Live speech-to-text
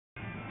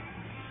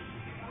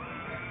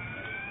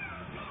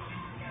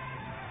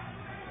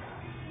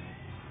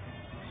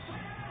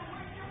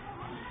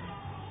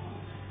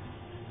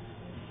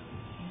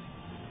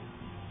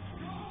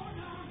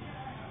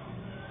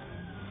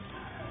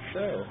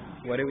So,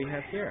 what do we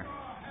have here?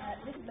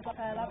 This is a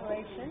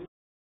collaboration,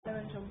 Taylor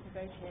and Jean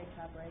Gaultier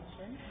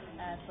collaboration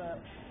for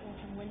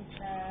autumn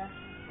winter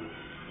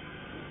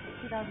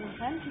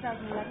 2010,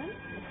 2011.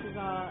 This is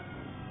our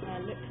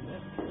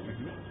lookbook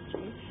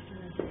produced,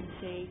 and as you can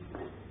see,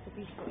 the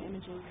beautiful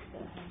images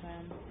that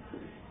have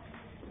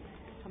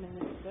come in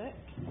this book.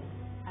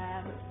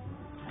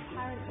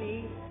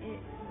 Apparently, it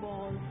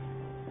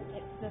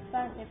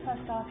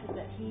first started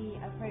that he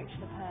approached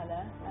the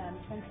Perla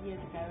 20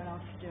 years ago and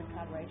asked to do a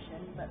collaboration,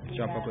 but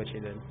Jean-Paul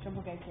Gaultier did.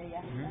 Jean-Paul Gaultier,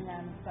 yes,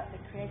 but the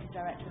creative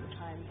director at the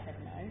time said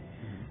no,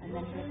 and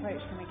then he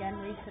approached him again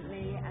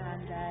recently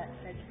and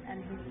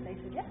they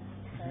said yes.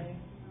 So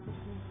this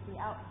is the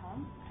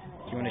outcome.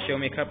 Do you want to show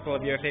me a couple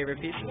of your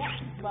favorite pieces? Yeah.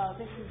 Well,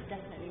 this is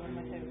definitely one of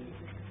my favorite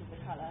pieces because of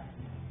the colour.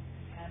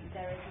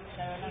 There is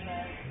also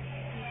another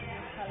piece in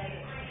this colour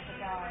that's just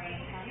a bar and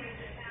a plant.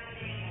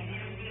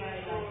 It's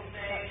very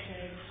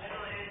structured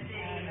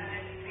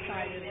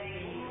side of the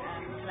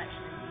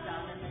collection that he's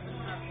done, and then you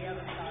have the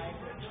other side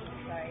which is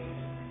very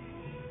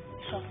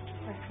soft,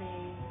 pretty,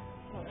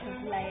 lots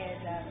of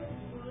layered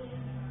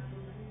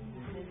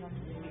pieces on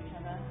top of each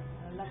other.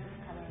 I love this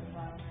colour as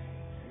well.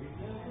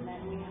 And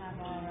then we have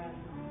our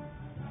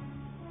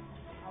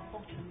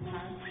bottom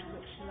pads,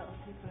 which a lot of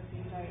people have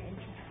been very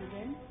interested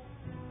in.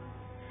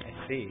 I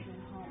see. To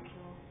enhance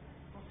your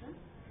bottom.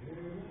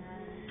 And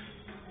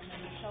then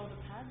the shoulder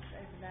pads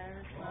over there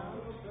as well.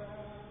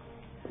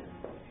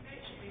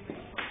 Which should be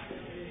really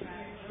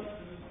popular.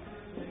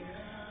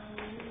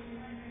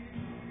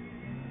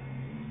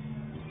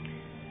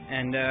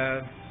 And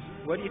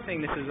what do you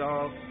think this is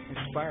all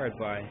inspired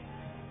by?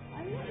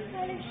 I'm not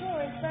entirely sure.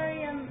 It's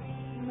very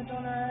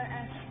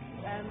Madonna-esque,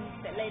 a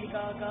bit Lady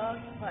Gaga.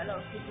 Quite a lot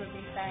of people have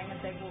been saying as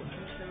they've walked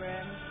into the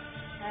room.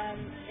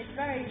 It's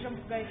very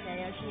Jean-Paul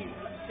Gaultier, as you,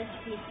 this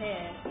piece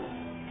here,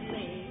 to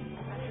me,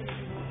 as soon as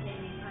you walk in,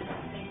 you kind of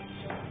think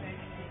Jean-Paul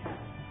Gaultier,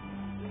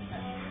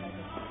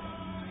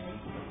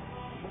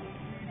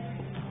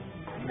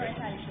 I'm not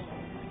entirely sure what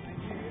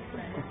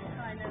it's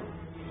kind of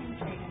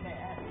hinting a bit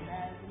at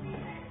the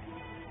music.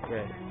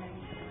 Great. And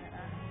maybe something like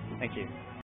that. Thank you.